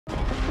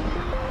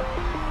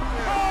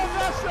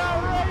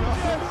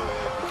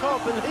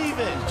can't believe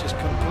it. He's just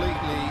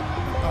completely,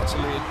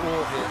 utterly in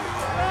awe here.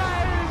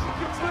 That is a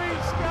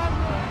complete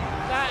scandal.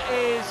 That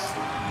is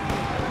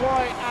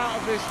quite out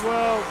of this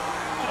world.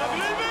 I don't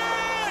believe it!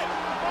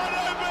 I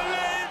don't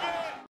believe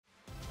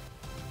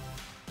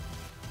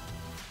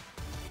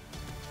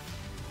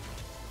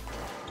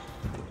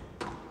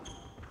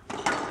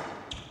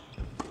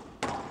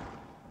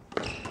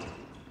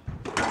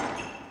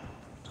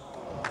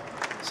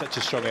it! Such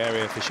a strong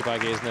area for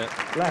Shorbagy, isn't it?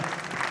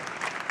 Left.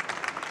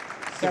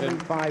 Give him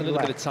 7-5 a little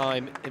left. bit of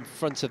time in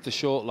front of the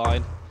short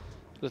line. A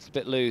little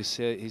bit loose,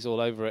 he's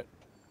all over it.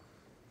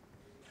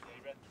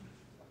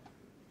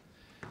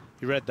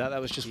 You read that, that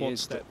was just one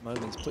step.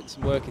 Momen's putting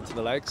some work into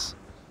the legs.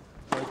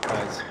 Both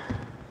guys,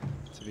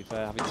 to be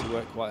fair, having to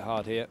work quite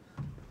hard here.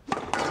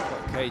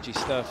 Quite cagey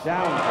stuff.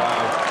 Down.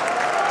 Wow.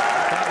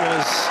 That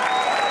was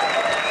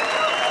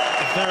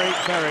a very,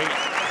 very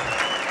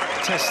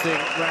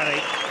testing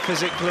rally,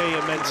 physically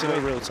and mentally,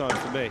 real time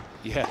for me.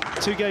 Yeah.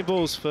 2 game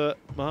balls for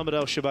Mohamed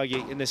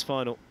ElShorbagy in this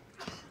final.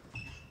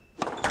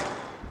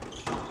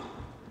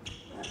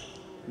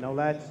 No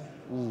let.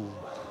 Ooh.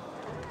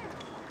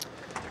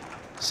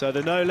 So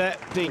the no let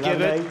being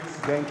given.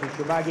 Going to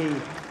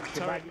Shorbagy.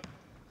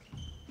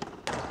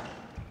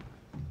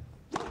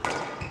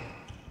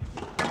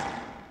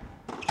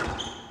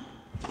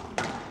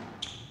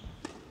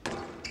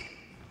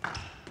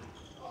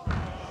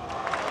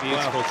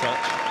 Beautiful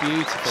touch.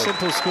 Beautiful.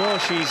 Simple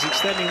squash. He's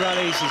extending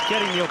rallies. He's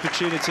getting the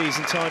opportunities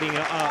and tidying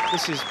it up.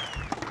 This is.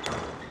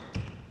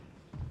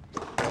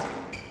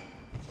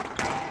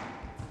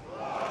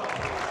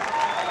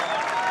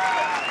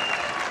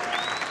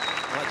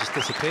 That just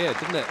disappeared,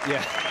 didn't it?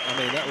 Yeah. I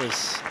mean, that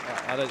was.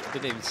 I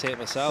didn't even see it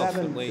myself.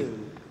 And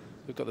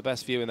we've got the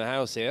best view in the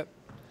house here.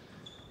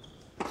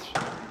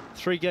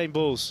 3 game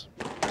balls.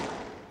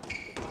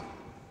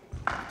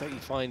 Don't you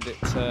find it?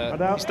 He's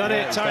done it. He's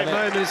Tarek done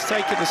it. Momen has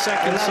taken the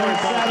second. Sorry,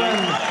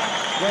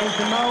 Going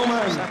to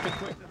Momen.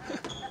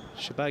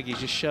 Shorbagy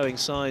just showing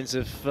signs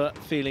of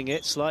feeling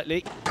it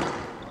slightly.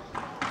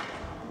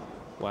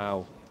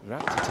 Wow,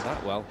 reacted to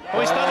that well. Oh,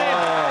 he's done him!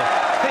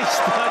 He's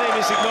done him.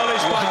 He's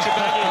acknowledged by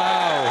Shorbagy.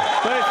 Wow.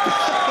 Both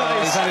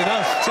guys He's had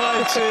enough.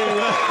 time to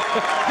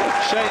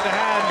shake the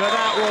hand, but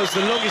that was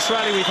the longest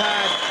rally we've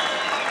had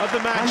of the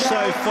match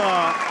so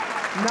far.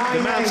 The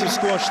amount of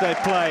squash they've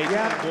played,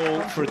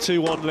 ball for a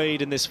 2-1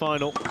 lead in this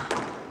final.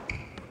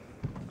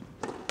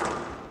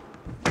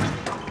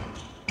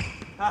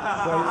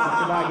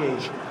 Shorbagy,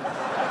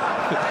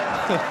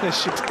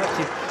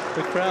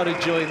 the crowd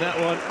enjoying that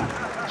one.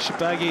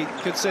 Shorbagy,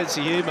 good sense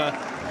of humour.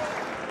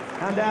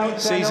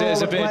 Sees it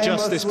as a bit of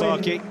justice,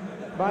 Parky.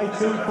 By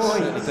 2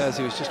 points. He does.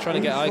 He was just trying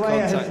to get eye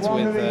contact with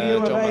John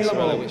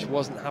Massimillo, which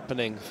wasn't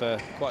happening for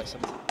quite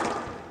some time.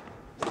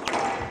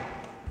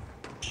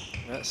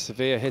 That's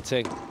severe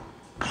hitting.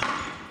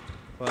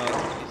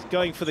 Well, he's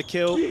going for the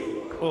kill.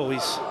 Oh,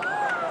 he's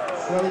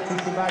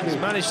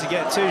managed to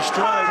get 2 strokes.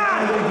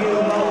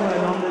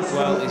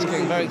 Well, he's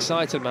getting very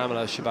excited, Mohamed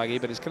ElShorbagy,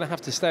 but he's going to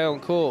have to stay on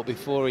court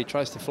before he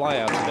tries to fly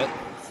out of it.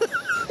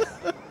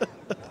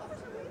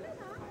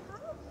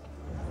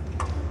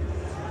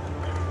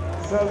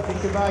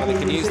 And he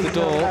can use the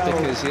door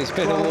because he's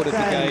been awarded the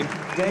game.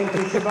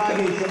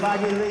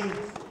 Shorbagy leads.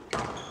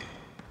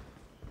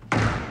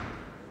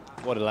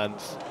 What a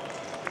length.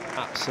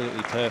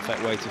 Absolutely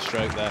perfect way to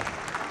stroke there.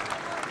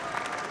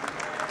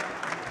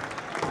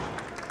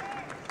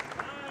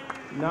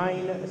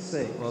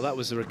 9-6. Well, that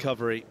was the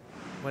recovery.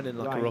 Went in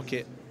like a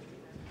rocket.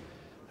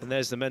 And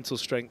there's the mental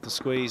strength to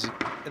squeeze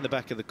in the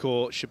back of the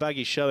court.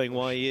 Shorbagy showing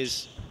why he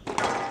is.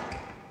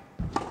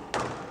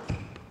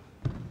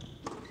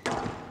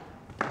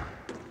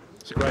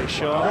 It's a great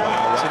shot.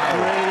 Wow. It's a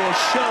brilliant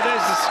shot.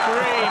 There's the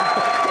scream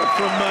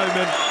from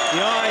Momen.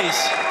 The eyes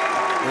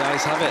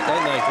have it,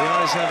 don't they? The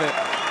eyes have it.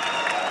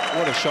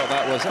 What a shot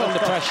that was. Under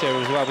pressure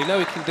as well. We know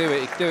he can do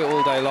it. He can do it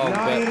all day long,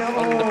 but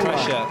under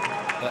pressure,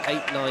 at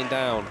 8-9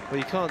 down. Well,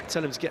 you can't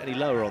tell him to get any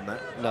lower on that.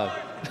 No.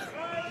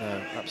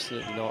 No,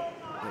 absolutely not.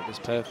 It was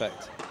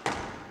perfect.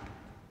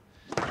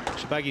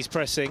 Shorbagy's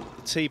pressing.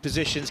 The tee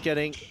position's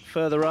getting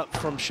further up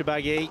from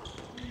Shorbagy.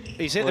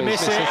 He's hit the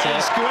miss missed hit. it.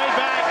 He's way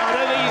back. I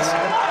don't think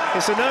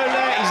it's a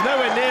no-let. He's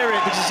nowhere near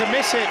it, but it's a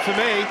miss hit for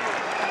me.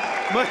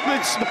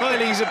 Momen's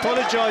smiling. He's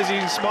apologising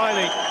and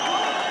smiling.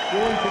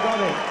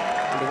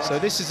 So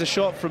this is a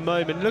shot from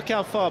Momen. Look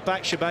how far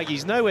back Shorbagy.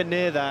 He's nowhere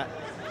near that.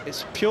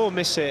 It's a pure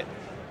miss hit.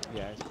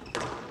 Yeah.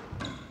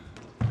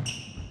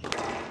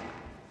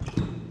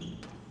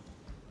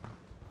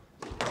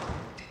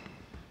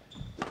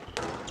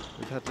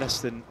 We've had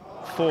less than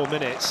 4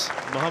 minutes.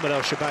 Mohamed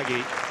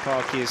ElShorbagy,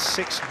 Parky, is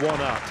 6-1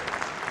 up.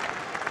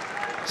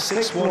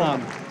 6-1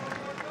 up.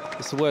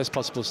 It's the worst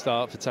possible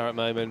start for Tarek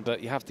Momen,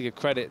 but you have to give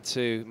credit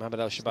to Mohamed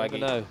ElShorbagy.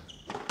 Never know.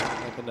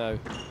 Never know.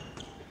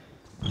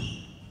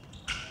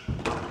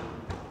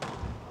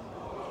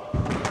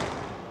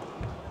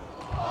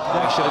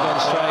 That should have gone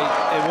straight.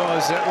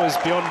 It was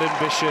beyond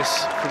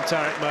ambitious from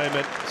Tarek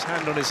Momen. His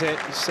hand on his hip.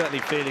 He's certainly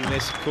feeling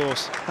this, of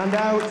course. Hand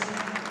out.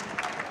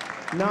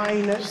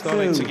 9-2.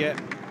 Starting to get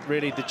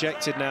really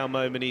dejected now,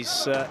 Momen.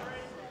 He's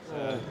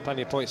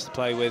Plenty of points to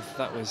play with.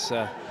 That was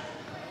a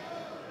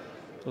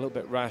little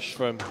bit rash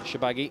from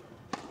ElShorbagy.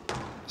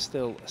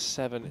 Still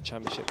 7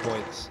 championship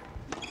points.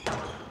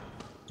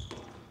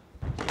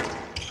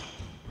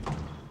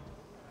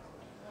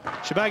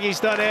 ElShorbagy's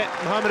done it.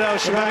 Mohamed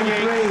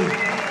ElShorbagy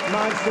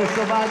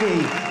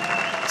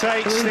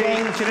takes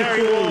the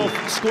Canary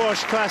Wharf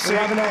Squash Classic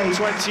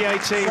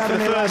 2018 for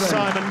the first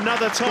time.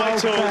 Another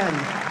title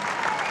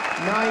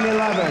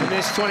 9-11 in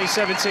this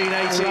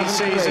 2017-18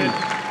 season.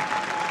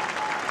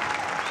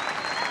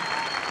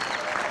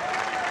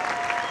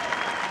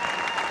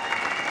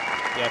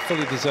 Yeah,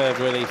 fully deserved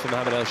really for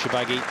Mohamed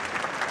ElShorbagy.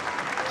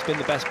 He's been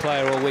the best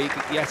player all week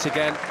yet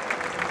again.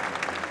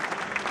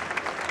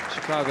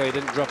 Chicago, he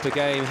didn't drop a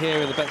game.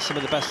 Here in some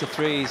of the best of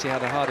threes, he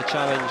had a harder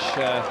challenge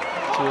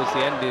towards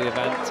the end of the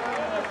event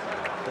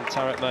from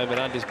Tarek Momen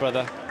and his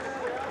brother.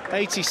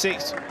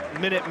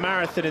 86-minute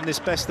marathon in this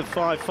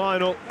best-of-5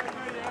 final.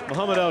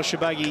 Mohamed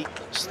ElShorbagy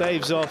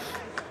staves off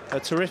a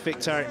terrific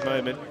Tarek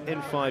Momen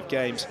in 5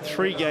 games,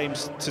 3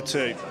 games to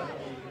 2.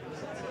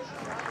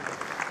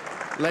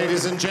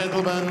 Ladies and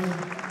gentlemen,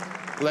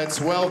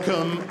 let's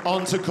welcome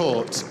onto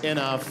court in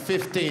our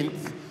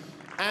 15th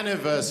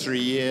anniversary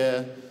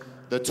year,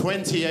 the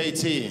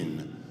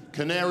 2018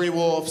 Canary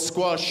Wharf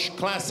Squash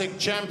Classic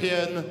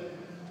champion,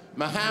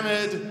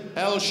 Mohamed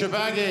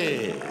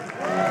ElShorbagy.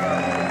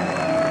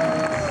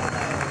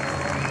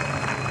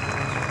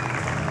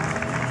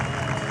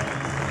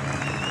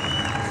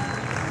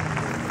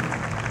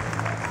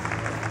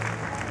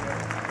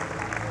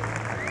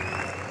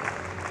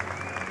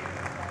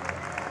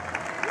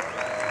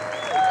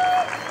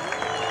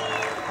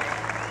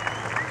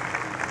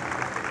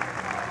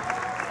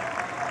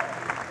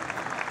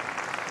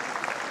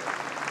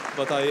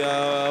 But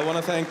I want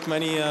to thank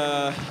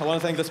I want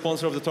to thank the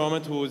sponsor of the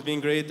tournament, who has been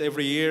great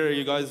every year.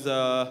 You guys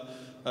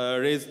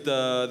raised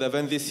the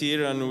event this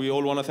year, and we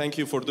all want to thank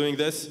you for doing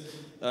this.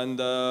 And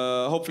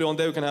hopefully one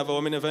day we can have a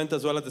women event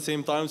as well at the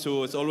same time.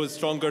 So it's always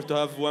stronger to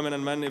have women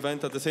and men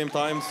event at the same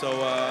time.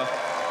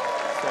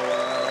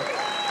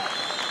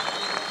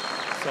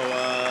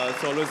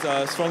 It's always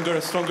a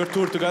stronger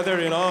tour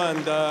together, you know.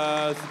 And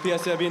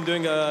PSA have been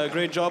doing a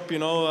great job, you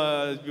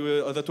know.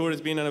 The tour has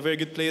been in a very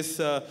good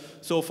place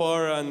so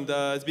far, and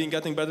it's been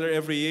getting better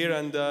every year.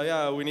 And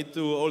yeah, we need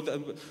to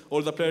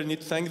all the players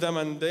need to thank them.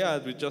 And yeah,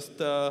 we just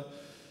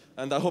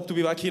and I hope to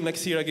be back here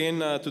next year again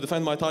to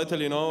defend my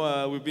title. You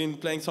know, we've been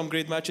playing some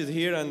great matches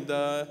here, and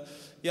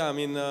yeah, I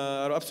mean,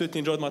 I absolutely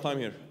enjoyed my time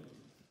here.